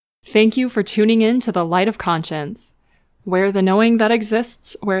Thank you for tuning in to the Light of Conscience, where the knowing that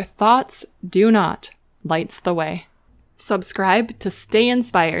exists where thoughts do not lights the way. Subscribe to stay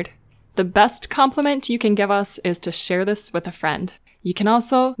inspired. The best compliment you can give us is to share this with a friend. You can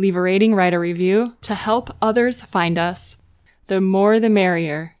also leave a rating, write a review to help others find us. The more the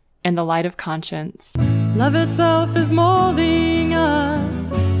merrier in the light of conscience. Love itself is molding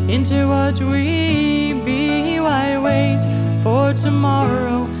us into what we be. Why wait for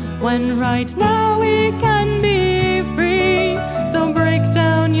tomorrow when right now we can be free? So break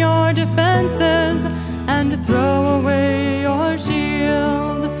down your defenses and throw away your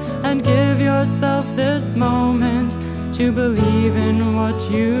shield and give yourself this moment to believe in what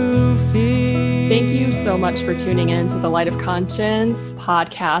you feel. Thank you so much for tuning in to the Light of Conscience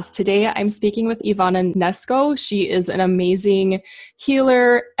podcast. Today, I'm speaking with Ivana Nesco. She is an amazing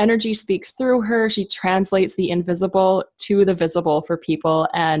healer. Energy speaks through her. She translates the invisible to the visible for people.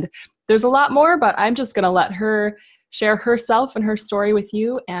 And there's a lot more, but I'm just going to let her share herself and her story with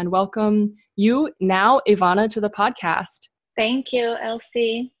you and welcome you now, Ivana, to the podcast. Thank you,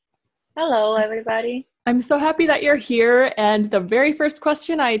 Elsie. Hello, everybody. I'm so happy that you're here. And the very first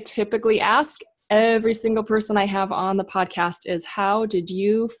question I typically ask every single person I have on the podcast is, how did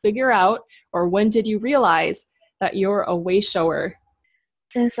you figure out, or when did you realize that you're a way shower?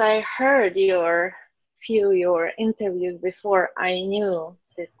 Since I heard your interviews before, I knew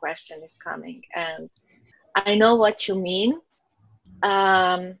this question is coming, and I know what you mean.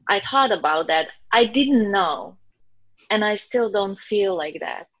 I thought about that. I didn't know, and I still don't feel like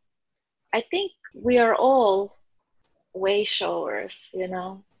that. I think we are all way showers, in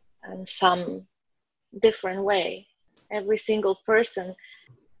some different way. Every single person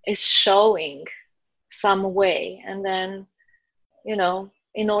is showing some way. And then,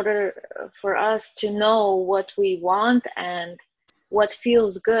 in order for us to know what we want and what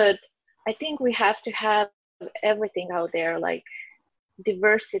feels good, I think we have to have everything out there, like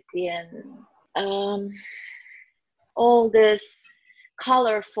diversity and all this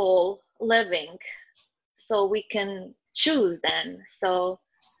colorful living, so we can choose then. So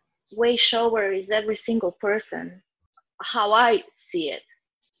way shower is every single person, how I see it.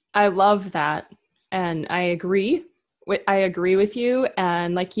 I love that, and I agree with you.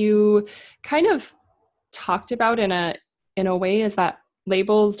 And like you kind of talked about in a way, is that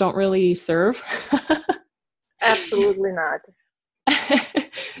labels don't really serve. Absolutely not.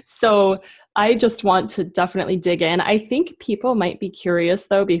 So I just want to definitely dig in. I think people might be curious,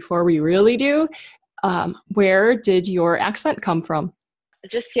 though, before we really do, where did your accent come from?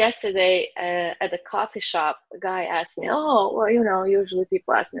 Just yesterday at a coffee shop, a guy asked me, usually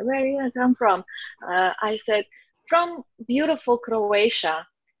people ask me, where do you come from? I said, from beautiful Croatia.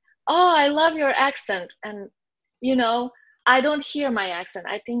 Oh, I love your accent. And, I don't hear my accent.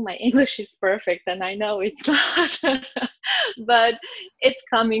 I think my English is perfect, and I know it's not. But it's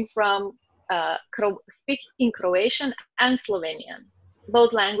coming from speaking Croatian and Slovenian.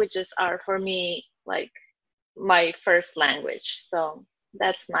 Both languages are, for me, like my first language. So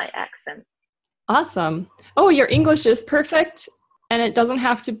that's my accent. Awesome. Oh, your English is perfect. And it doesn't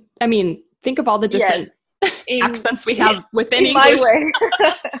have to, think of all the different accents we have within English.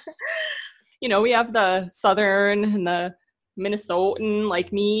 My way. We have the Southern and the Minnesotan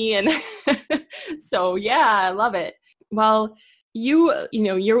like me. And so, yeah, I love it. Well, you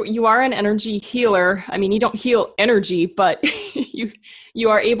are an energy healer. You don't heal energy, but you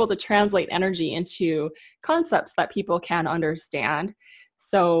are able to translate energy into concepts that people can understand.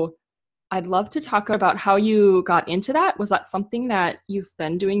 So I'd love to talk about how you got into that. Was that something that you've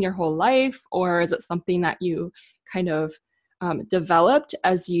been doing your whole life, or is it something that you kind of developed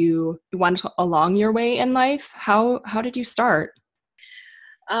as you went along your way in life? How did you start?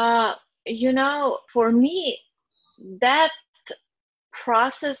 For me, that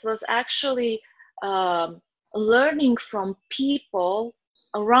process was actually learning from people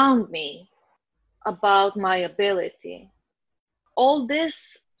around me about my ability. All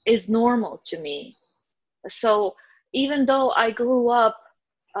this is normal to me. So even though I grew up,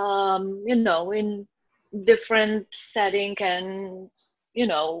 in different setting and,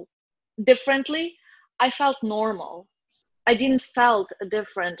 differently, I felt normal. I didn't felt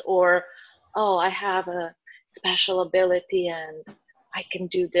different or, I have a special ability and I can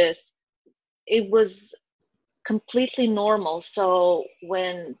do this. It was completely normal. So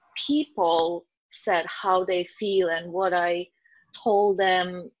when people said how they feel and what I told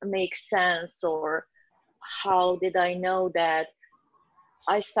them makes sense, or how did I know that,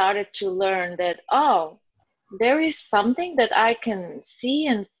 I started to learn that, there is something that I can see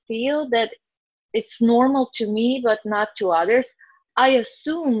and feel that it's normal to me but not to others. I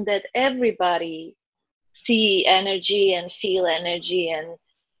assume that everybody see energy and feel energy and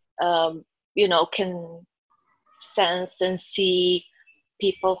can sense and see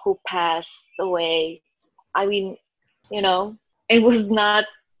people who passed away. I mean, you know, it was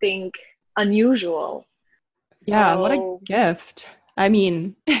nothing unusual. Yeah, what a So gift. I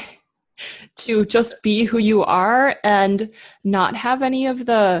mean, to just be who you are and not have any of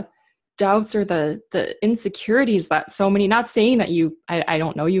the doubts or the insecurities that so many, not saying that I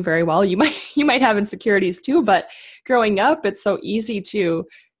don't know you very well, you might you might have insecurities too, but growing up it's so easy to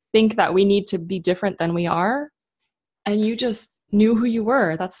think that we need to be different than we are, and you just knew who you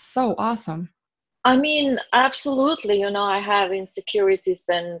were. That's so awesome. I mean, absolutely. I have insecurities,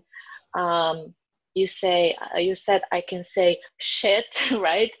 and um, you said I can say shit,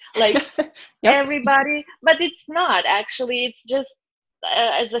 right? Like Yep. everybody, but it's not actually. It's just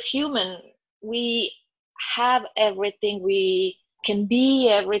as a human, we have everything. We can be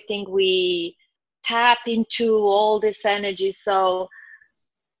everything. We tap into all this energy. So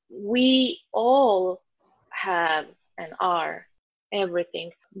we all have and are everything.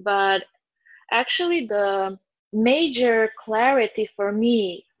 But actually, the major clarity for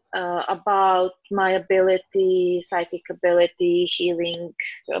me about my ability, psychic ability, healing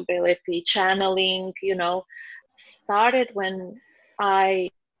ability, channeling, started when I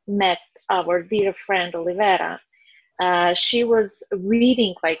met our dear friend Olivera. She was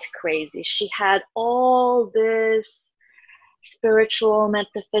reading like crazy. She had all this spiritual,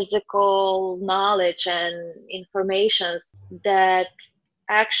 metaphysical knowledge and information that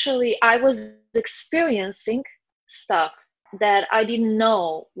actually I was experiencing stuff that I didn't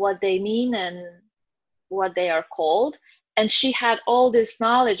know what they mean and what they are called. And she had all this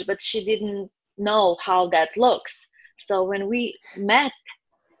knowledge, but she didn't know how that looks. So when we met,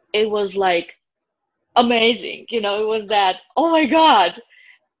 it was like amazing. It was that, oh my God,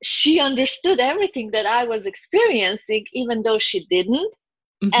 she understood everything that I was experiencing, even though she didn't.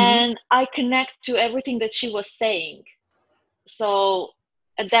 Hmm. And I connect to everything that she was saying. So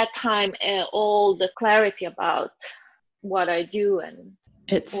at that time, all the clarity about what I do and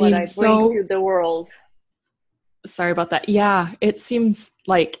It what I seems bring so, to the world. sorry about that. Yeah, it seems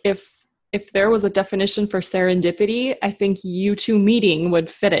like if there was a definition for serendipity, I think you two meeting would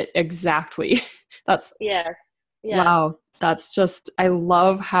fit it exactly. That's Yes, yes. wow. That's just, I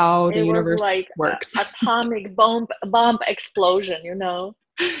love how the It was universe like works. atomic bomb explosion.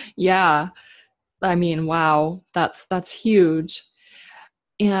 Yeah. I mean, wow. That's huge.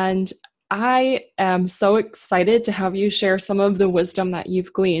 And I am so excited to have you share some of the wisdom that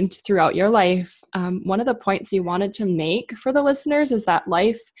you've gleaned throughout your life. One of the points you wanted to make for the listeners is that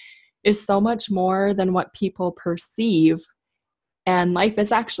life is so much more than what people perceive, and life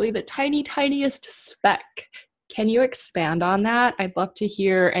is actually the tiny, tiniest speck. Can you expand on that? I'd love to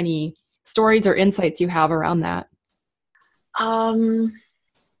hear any stories or insights you have around that. Um,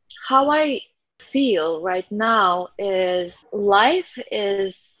 how I feel right now is life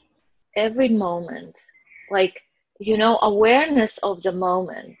is every moment, like, awareness of the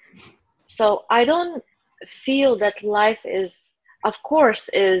moment. So I don't feel that life is, of course,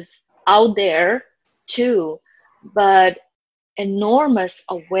 is out there too, but enormous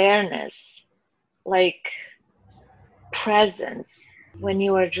awareness, like presence. When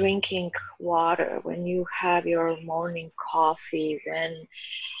you are drinking water, when you have your morning coffee, when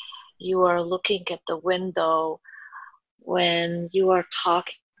you are looking at the window, when you are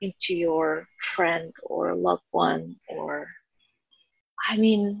talking to your friend or loved one, or, I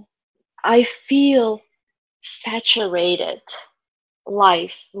mean, I feel saturated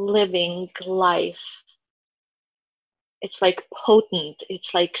life, living life. It's like potent.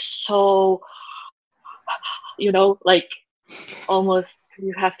 It's like so, like almost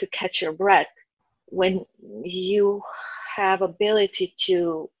you have to catch your breath when you have ability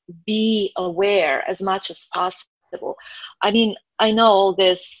to be aware as much as possible. I mean, I know all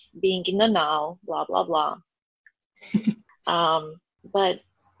this being in the now, blah, blah, blah. But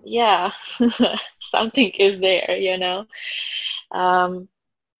yeah, something is there. Um,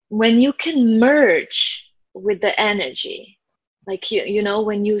 when you can merge with the energy, like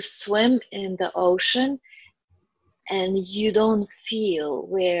when you swim in the ocean and you don't feel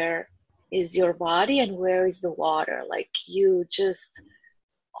where is your body and where is the water, like you just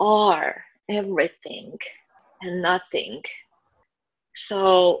are everything and nothing.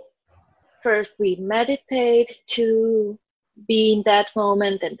 So first we meditate to be in that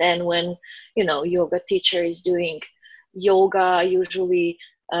moment, and then when yoga teacher is doing yoga, usually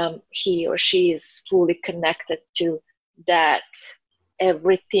he or she is fully connected to that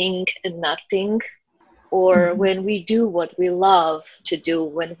everything and nothing. or when we do what we love to do,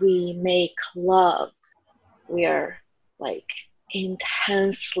 when we make love, we are like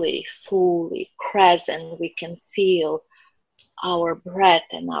intensely, fully present. We can feel our breath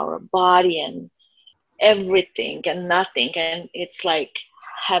and our body and everything and nothing. And it's like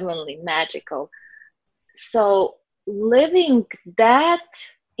heavenly, magical. So living that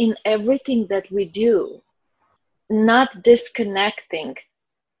in everything that we do, not disconnecting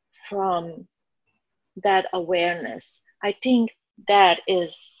from that awareness, I think that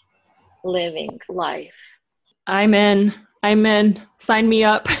is living life. I'm in. Sign me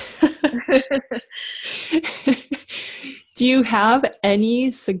up. Do you have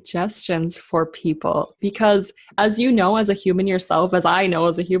any suggestions for people? Because as you know, as a human yourself, as I know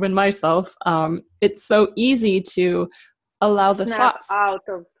as a human myself, it's so easy to allow the Snap thoughts out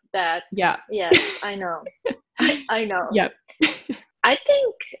of that. Yeah. Yes, I know. I know. Yep. I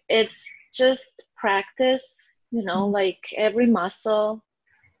think it's just practice, like every muscle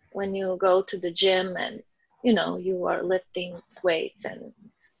when you go to the gym and, you are lifting weights and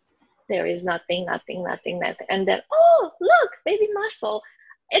there is nothing. And then, oh, look, baby muscle.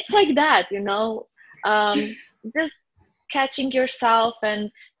 It's like that, just catching yourself and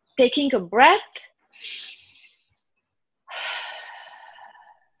taking a breath.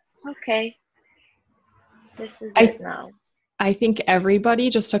 Okay. This is it now. I think everybody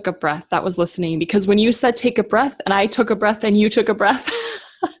just took a breath that was listening, because when you said take a breath and I took a breath and you took a breath,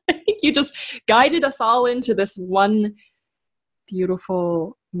 I think you just guided us all into this one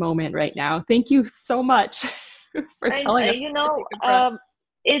beautiful moment right now. Thank you so much for telling us to take a breath.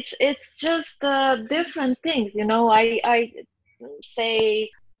 It's just different things. I say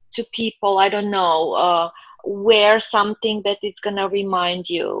to people, I don't know, wear something that it's gonna remind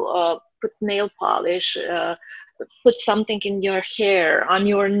you. Put nail polish. Put something in your hair, on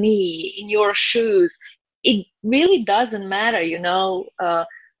your knee, in your shoes. It really doesn't matter,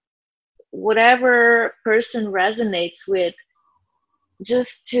 whatever person resonates with,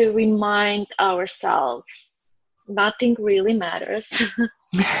 just to remind ourselves, nothing really matters.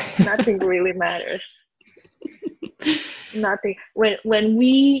 Nothing really matters. Nothing. When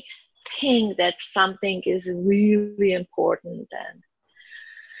we think that something is really important, and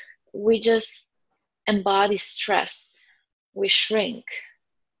we just embody stress, we shrink,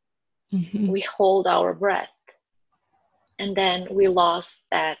 we hold our breath, and then we lost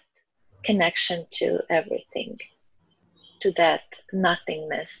that connection to everything, to that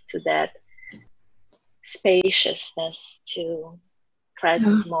nothingness, to that spaciousness, to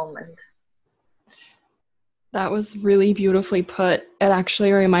present moment. That was really beautifully put. It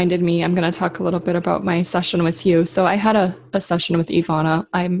actually reminded me, I'm going to talk a little bit about my session with you. So I had a session with Ivana.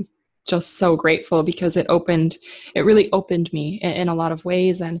 I'm just so grateful because it really opened me in a lot of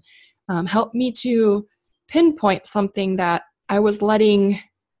ways, and helped me to pinpoint something that I was letting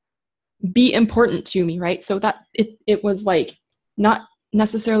be important to me, right? So that it was like not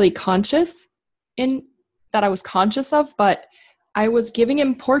necessarily conscious in that I was conscious of, but I was giving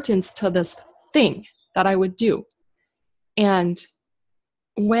importance to this thing that I would do. And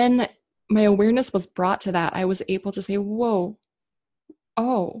when my awareness was brought to that, I was able to say, whoa,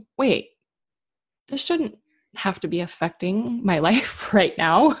 oh, wait, this shouldn't have to be affecting my life right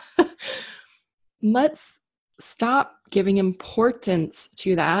now. Let's stop giving importance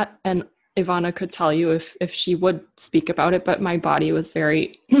to that. And Ivana could tell you if she would speak about it, but my body was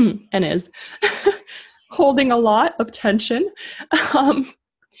very, and is, holding a lot of tension.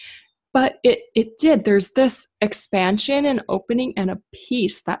 But it did. There's this expansion and opening and a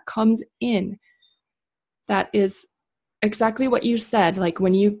peace that comes in that is exactly what you said. Like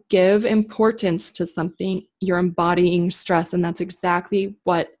when you give importance to something, you're embodying stress. And that's exactly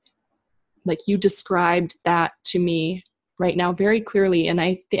what, like you described that to me right now very clearly. And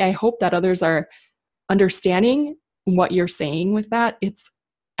I hope that others are understanding what you're saying with that.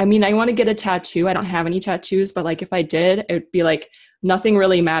 I want to get a tattoo. I don't have any tattoos, but like if I did, it would be like nothing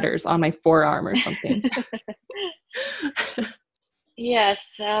really matters on my forearm or something. Yes.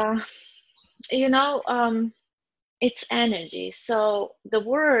 It's energy. So the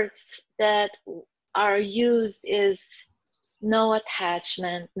words that are used is no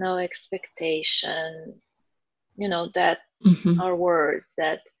attachment, no expectation, that are words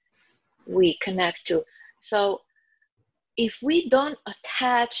that we connect to. So if we don't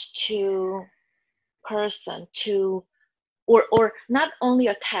attach to person, or not only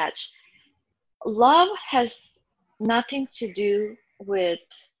attach, love has nothing to do with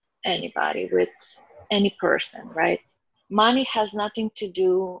anybody, with any person, right? Money has nothing to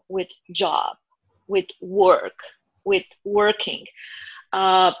do with job, with work, with working.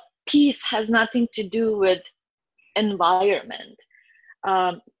 peace has nothing to do with environment.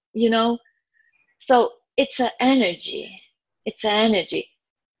 You know, so it's an energy. It's an energy.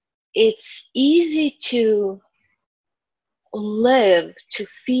 It's easy to live, to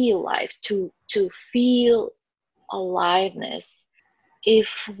feel life, to feel aliveness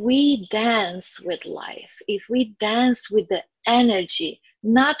if we dance with life, if we dance with the energy,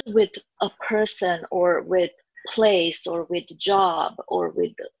 not with a person or with place or with job or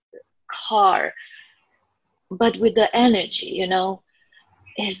with car, but with the energy, you know,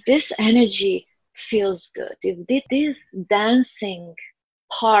 is this energy feels good. If this dancing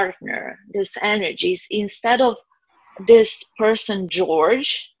partner, this energy, is instead of this person,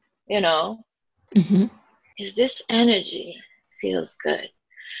 George, you know, is this energy feels good.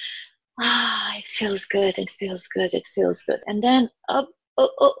 It feels good, it feels good, it feels good. And then,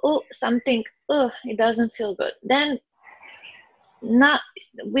 something, it doesn't feel good. Then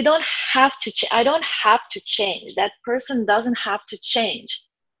we don't have to I don't have to change. That person doesn't have to change.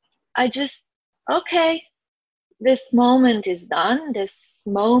 I just, okay, this moment is done, these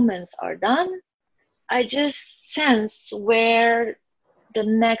moments are done. I just sense where the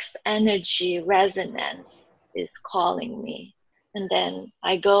next energy resonance is calling me, and then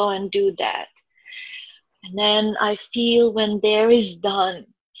I go and do that, and then I feel when there is done.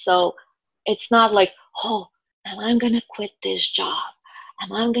 So it's not like, oh, am I gonna quit this job,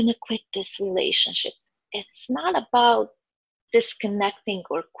 am I gonna quit this relationship. It's not about disconnecting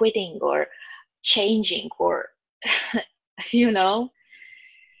or quitting or changing or you know,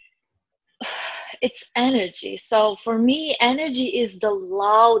 it's energy. So for me, energy is the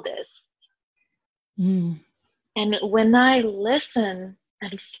loudest. And when I listen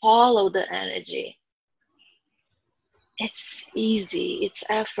and follow the energy, it's easy, it's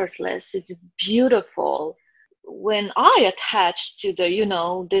effortless, it's beautiful. When I attach to the, you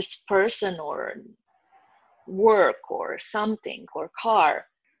know, this person or work or something or car,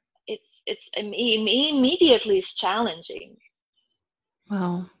 it's immediately it's challenging.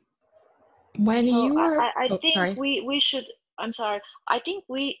 Wow. When So you were, I think sorry. we should, I'm sorry, I think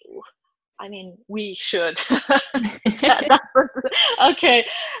we should. Okay.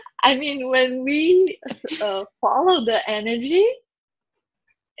 I mean, when we follow the energy,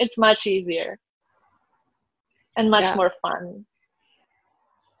 it's much easier and much more fun.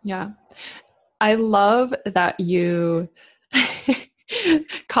 Yeah. I love that you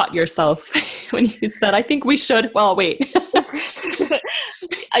caught yourself when you said, I think we should. Well, wait.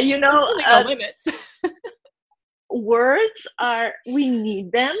 You know, there's really no limits. Words are, we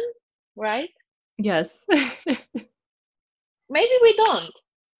need them, right? Yes. Maybe we don't.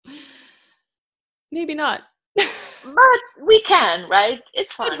 Maybe not. But we can, right?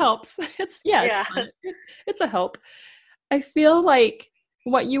 It's fun. It helps. It's fun. It's a help. I feel like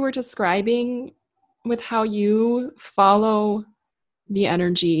what you were describing with how you follow the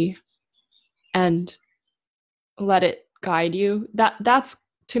energy and let it guide you, that's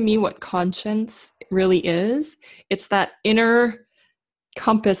to me what conscience really is. It's that inner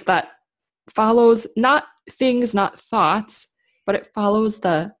compass that follows not things, not thoughts, but it follows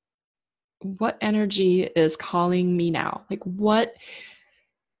the what energy is calling me now? Like what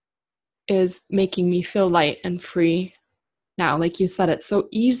is making me feel light and free now? Like you said, it's so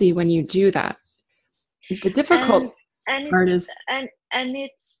easy when you do that. The difficult part is, and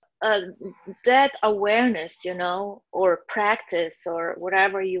it's that awareness, you know, or practice or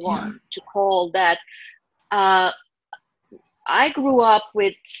whatever you want to call that. I grew up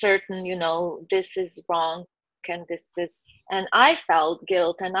with certain, you know, this is wrong and this is, and I felt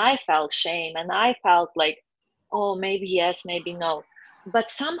guilt and I felt shame and I felt like, oh, maybe yes, maybe no.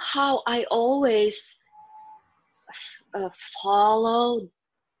 But somehow I always follow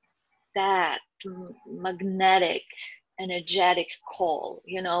that magnetic, energetic call,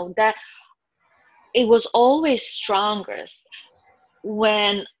 you know, that it was always strongest.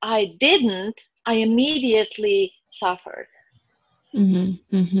 When I didn't, I immediately suffered. And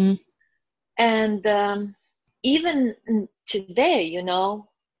even today, you know,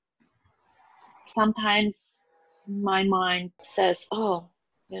 sometimes my mind says, oh,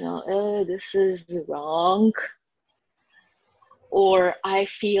 you know, this is wrong. Or I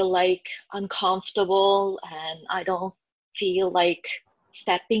feel like uncomfortable and I don't feel like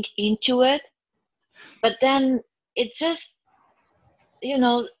stepping into it. But then it just, you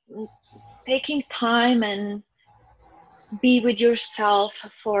know, taking time and be with yourself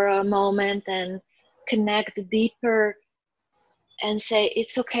for a moment and connect deeper and say,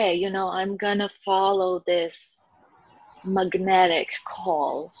 it's okay, you know, I'm gonna follow this magnetic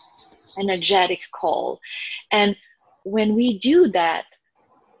call, energetic call. And when we do that,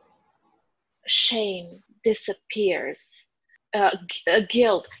 shame disappears,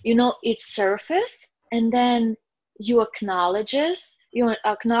 guilt, it surfaces, and then you acknowledge that,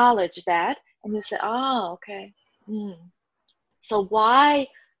 and you say, oh, okay. So why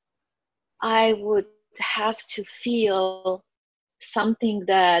I would have to feel something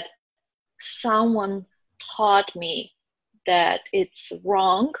that someone taught me that it's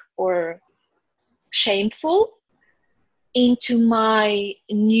wrong or shameful into my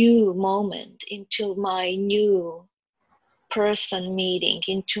new moment, into my new person meeting,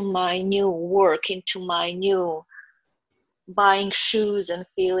 into my new work, into my new buying shoes and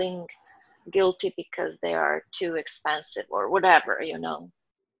feeling guilty because they are too expensive or whatever.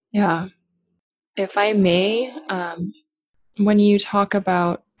 Yeah. If I may, when you talk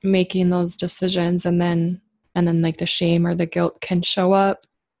about making those decisions and then like the shame or the guilt can show up,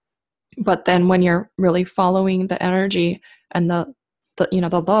 but then when you're really following the energy and the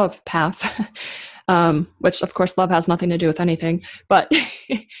love path, which of course love has nothing to do with anything, but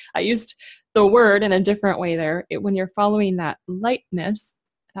I used the word in a different way there. When you're following that lightness,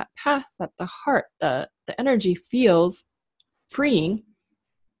 that path that the heart, the energy feels freeing,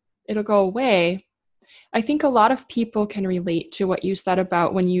 it'll go away. I think a lot of people can relate to what you said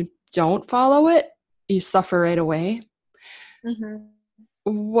about when you don't follow it, you suffer right away. Mm-hmm.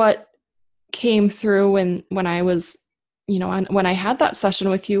 What came through when I was, when I had that session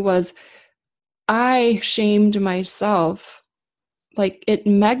with you was I shamed myself. Like it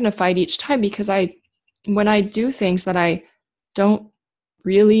magnified each time because when I do things that I don't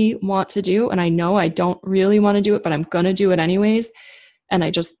really want to do, and I know I don't really want to do it, but I'm going to do it anyways, and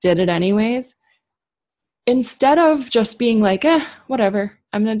I just did it anyways, instead of just being like, whatever,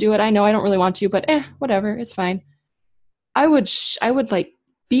 I'm going to do it. I know I don't really want to, but whatever, it's fine. I would like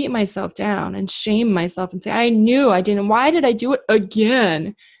beat myself down and shame myself and say, I knew I didn't. Why did I do it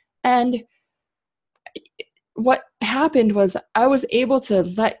again? And what happened was I was able to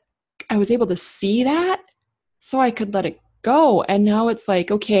see that so I could let it go. And now it's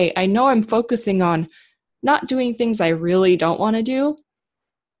like, okay, I know I'm focusing on not doing things I really don't want to do.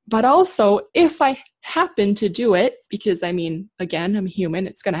 But also, if I happen to do it, because I mean, again, I'm human,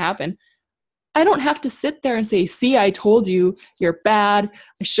 it's going to happen. I don't have to sit there and say, see, I told you, you're bad.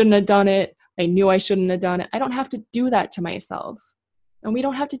 I shouldn't have done it. I knew I shouldn't have done it. I don't have to do that to myself. And we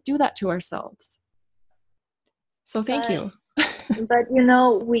don't have to do that to ourselves. So thank But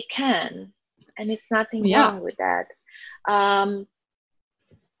you. we can, and it's nothing Yeah. wrong with that. Um,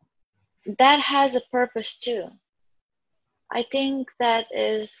 that has a purpose too. I think that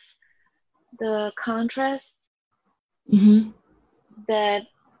is the contrast Mm-hmm. that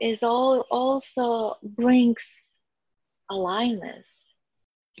is all also brings aliveness.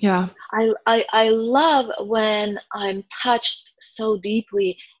 Yeah. I love when I'm touched so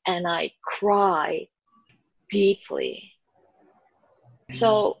deeply and I cry deeply.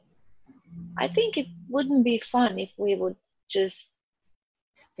 So I think it wouldn't be fun if we would just,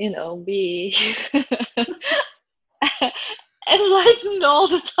 be enlightened all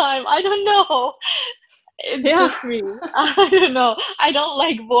the time. I don't know. It's Yeah. just me. I don't know. I don't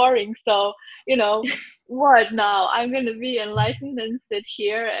like boring. So, what now? I'm going to be enlightened and sit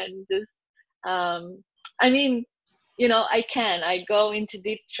here and just, I mean, I go into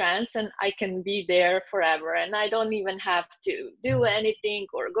deep trance and I can be there forever. And I don't even have to do anything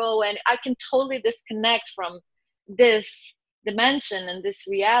or go. And I can totally disconnect from this dimension and this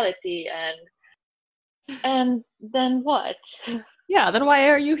reality. And then what? Yeah. Then why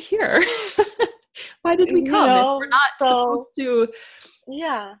are you here? Why did we come if we're not So supposed to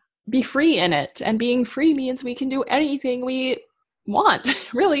yeah. be free in it? And being free means we can do anything we want,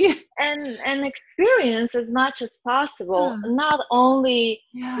 really. And experience as much as possible, Yeah. not only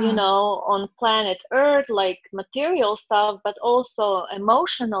Yeah. on planet Earth, like material stuff, but also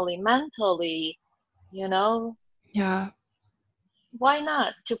emotionally, mentally. you know Yeah. why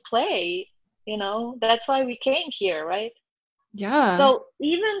not to play? That's why we came here, right? Yeah. So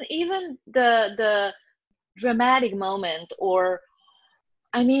even the dramatic moment, or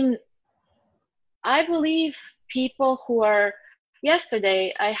I mean, I believe people who are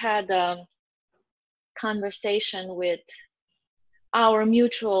yesterday I had a conversation with our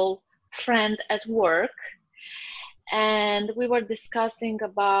mutual friend at work, and we were discussing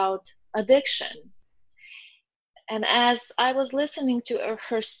about addiction. And as I was listening to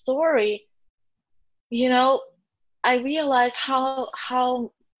her story, I realized how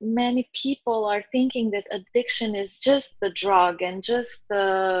many people are thinking that addiction is just the drug and just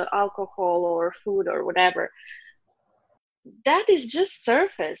the alcohol or food or whatever. That is just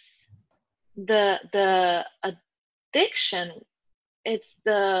surface. The addiction, it's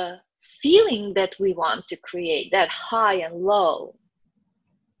the feeling that we want to create, that high and low.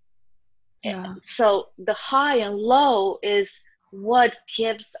 Yeah. So the high and low is what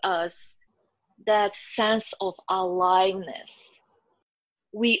gives us that sense of aliveness.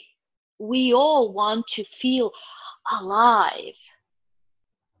 We all want to feel alive,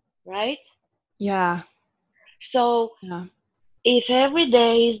 right? Yeah. So Yeah. if every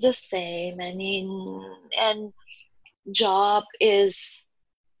day is the same, and job is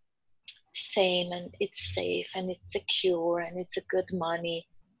same, and it's safe, and it's secure, and it's a good money,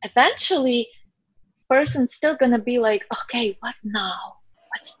 eventually person's still gonna be like, okay, what now?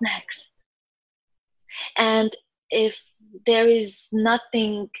 What's next? And if there is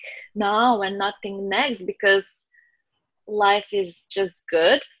nothing now and nothing next because life is just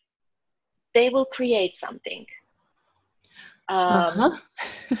good, they will create something. Uh-huh.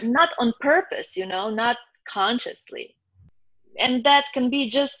 Not on purpose, not consciously. And that can be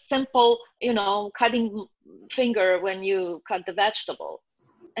just simple, cutting finger when you cut the vegetable.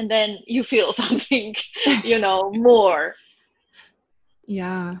 And then you feel something, more.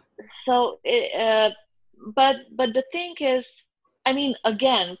 Yeah. So, but the thing is, I mean,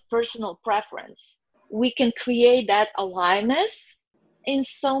 again, personal preference. We can create that aliveness in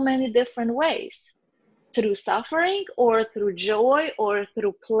so many different ways, through suffering or through joy or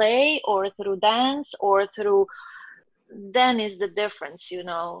through play or through dance or through. Then is the difference,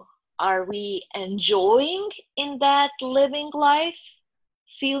 Are we enjoying in that living life,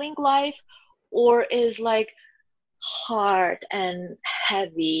 feeling life, or is like hard and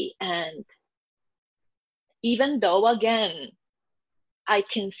heavy? And even though, again, I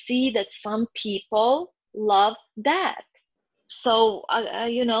can see that some people love that. So,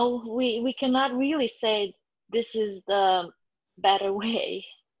 we cannot really say this is the better way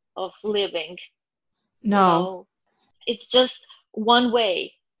of living. No. It's just one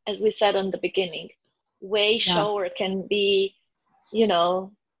way, as we said on the beginning. Way Yeah. shower can be,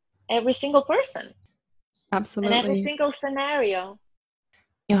 every single person and every Absolutely. single scenario.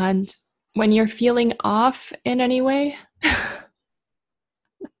 And when you're feeling off in any way,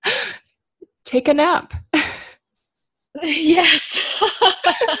 take a nap. Yes.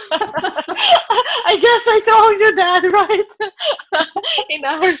 I guess I told you that, right? In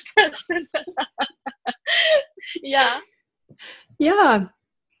our session. Yeah. Yeah.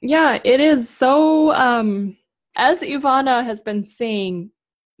 Yeah, it is so as Ivana has been saying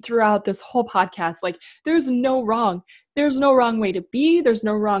throughout this whole podcast, like there's no wrong. There's no wrong way to be, there's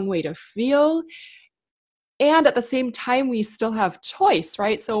no wrong way to feel. And at the same time, we still have choice,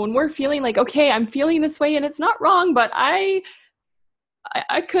 right? So when we're feeling like, okay, I'm feeling this way and it's not wrong, but I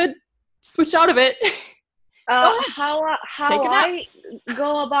could switch out of it. Go ahead, How take a nap. I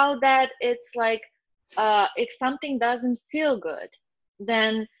go about that, it's like, if something doesn't feel good,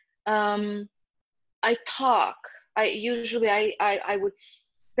 then I talk. I would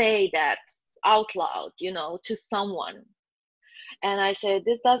say that out loud, to someone. And I say,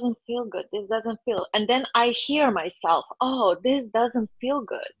 this doesn't feel good. This doesn't feel. And then I hear myself, oh, this doesn't feel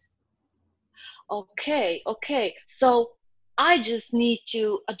good. Okay. So I just need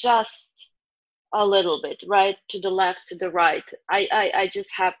to adjust a little bit, right? To the left, to the right. I just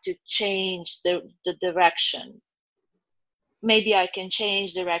have to change the direction. Maybe I can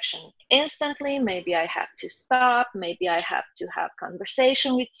change direction instantly. Maybe I have to stop. Maybe I have to have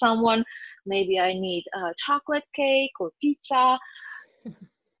conversation with someone. Maybe I need a chocolate cake or pizza,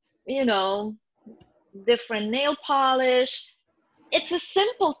 different nail polish. It's a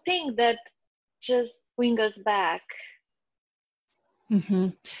simple thing that just brings us back. Mm-hmm.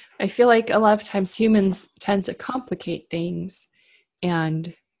 I feel like a lot of times humans tend to complicate things,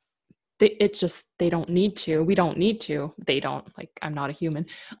 and they don't need to. We don't need to. They don't. Like, I'm not a human.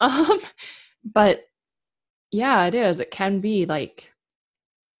 But yeah, it is. It can be like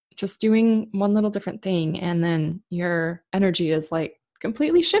just doing one little different thing, and then your energy is like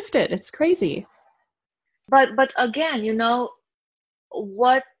completely shifted. It's crazy. But again,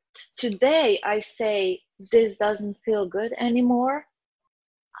 what today I say, this doesn't feel good anymore.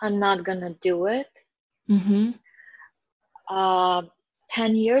 I'm not gonna do it. Mm-hmm.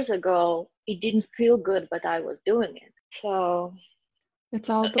 10 years ago, it didn't feel good, but I was doing it. So It's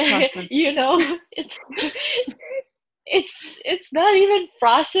all the process. it's not even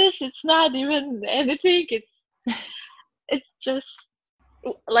process. It's not even anything. It's just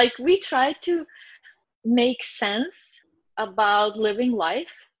like we try to make sense about living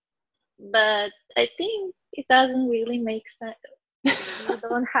life, but I think it doesn't really make sense. You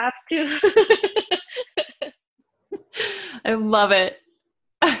don't have to. I love it.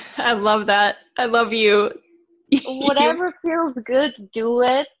 I love that. I love you. Whatever feels good, do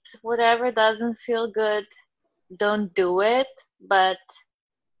it. whatever doesn't feel good, don't do it. But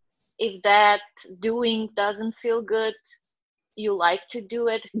if that doing doesn't feel good, you like to do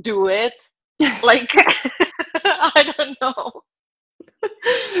it, do it. Like, I don't know.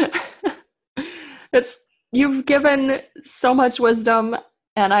 You've given so much wisdom,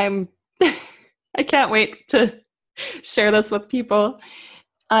 and I can't wait to share this with people.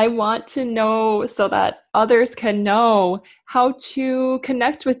 I want to know so that others can know how to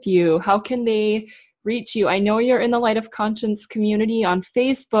connect with you. How can they reach you? I know you're in the Light of Conscience community on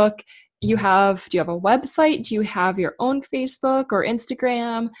Facebook. Do you have a website? Do you have your own Facebook or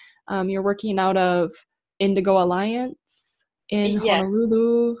Instagram? You're working out of Indigo Alliance in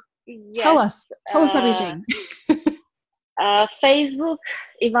Honolulu. Yes. Tell us everything. Facebook,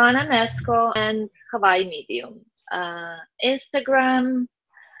 Ivana Nesco, and Hawaii Medium. Instagram,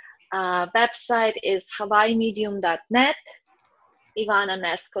 website is hawaiimedium.net,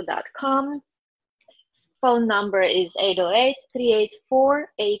 ivananesco.com. Phone number is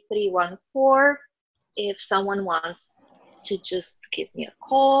 808-384-8314 if someone wants to just give me a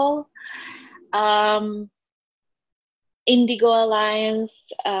call. Indigo Alliance,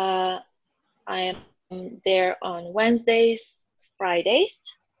 I am there on Wednesdays, Fridays,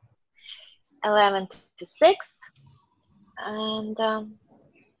 11 to 6. And I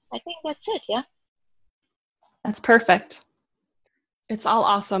think that's it, yeah? That's perfect. It's all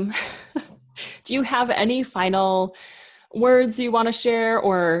awesome. Do you have any final words you want to share,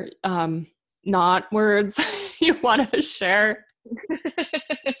 or not words you want to share?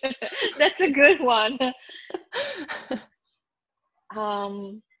 That's a good one.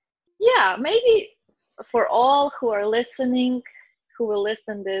 Yeah, maybe for all who are listening, who will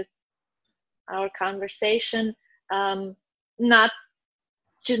listen this our conversation, not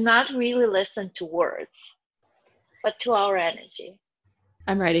really listen to words, but to our energy.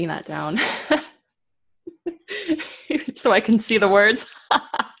 I'm writing that down so I can see the words.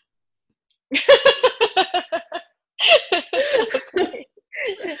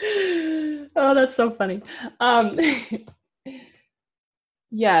 Oh, that's so funny.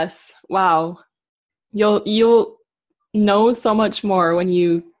 Yes. Wow. You'll know so much more when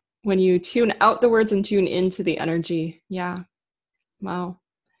you tune out the words and tune into the energy. Yeah. Wow.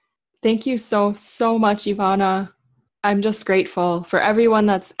 Thank you so much, Ivana. I'm just grateful for everyone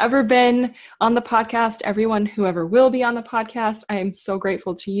that's ever been on the podcast, everyone who ever will be on the podcast. I am so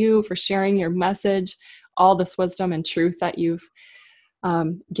grateful to you for sharing your message, all this wisdom and truth that you've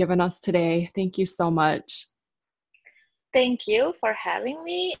given us today. Thank you so much. Thank you for having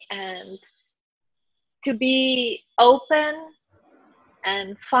me, and to be open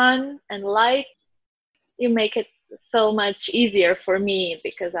and fun and light. You make it so much easier for me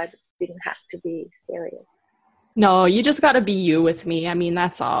because I didn't have to be serious. No, you just got to be you with me. I mean,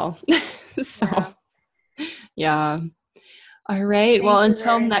 that's all. So, yeah. All right. Well,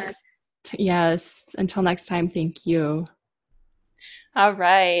 until next time, thank you. All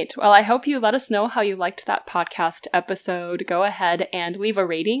right. Well, I hope you let us know how you liked that podcast episode. Go ahead and leave a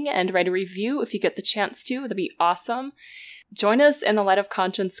rating and write a review if you get the chance to. That'd be awesome. Join us in the Light of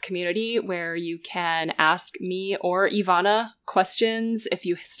Conscience community where you can ask me or Ivana questions. If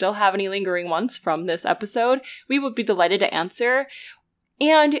you still have any lingering ones from this episode, we would be delighted to answer.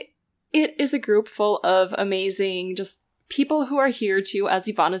 And it is a group full of amazing, just people who are here to, as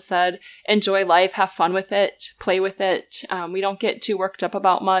Ivana said, enjoy life, have fun with it, play with it. We don't get too worked up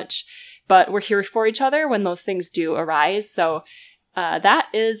about much, but we're here for each other when those things do arise. So that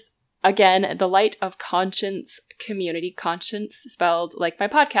is, again, the Light of Conscience community. Conscience spelled like my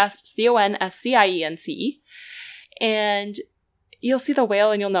podcast, CONSCIENCE. And you'll see the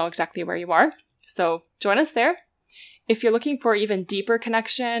whale and you'll know exactly where you are. So join us there. If you're looking for even deeper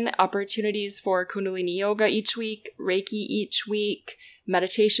connection, opportunities for Kundalini Yoga each week, Reiki each week,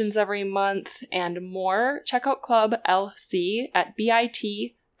 meditations every month, and more, check out Club LC at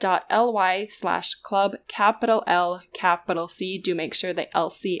bit.ly/club LC. Do make sure that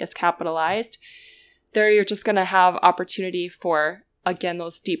LC is capitalized. There you're just going to have opportunity for, again,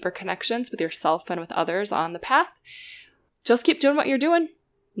 those deeper connections with yourself and with others on the path. Just keep doing what you're doing.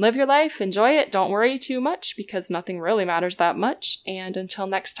 Live your life, enjoy it, don't worry too much because nothing really matters that much. And until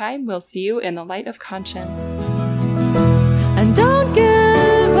next time, we'll see you in the Light of Conscience.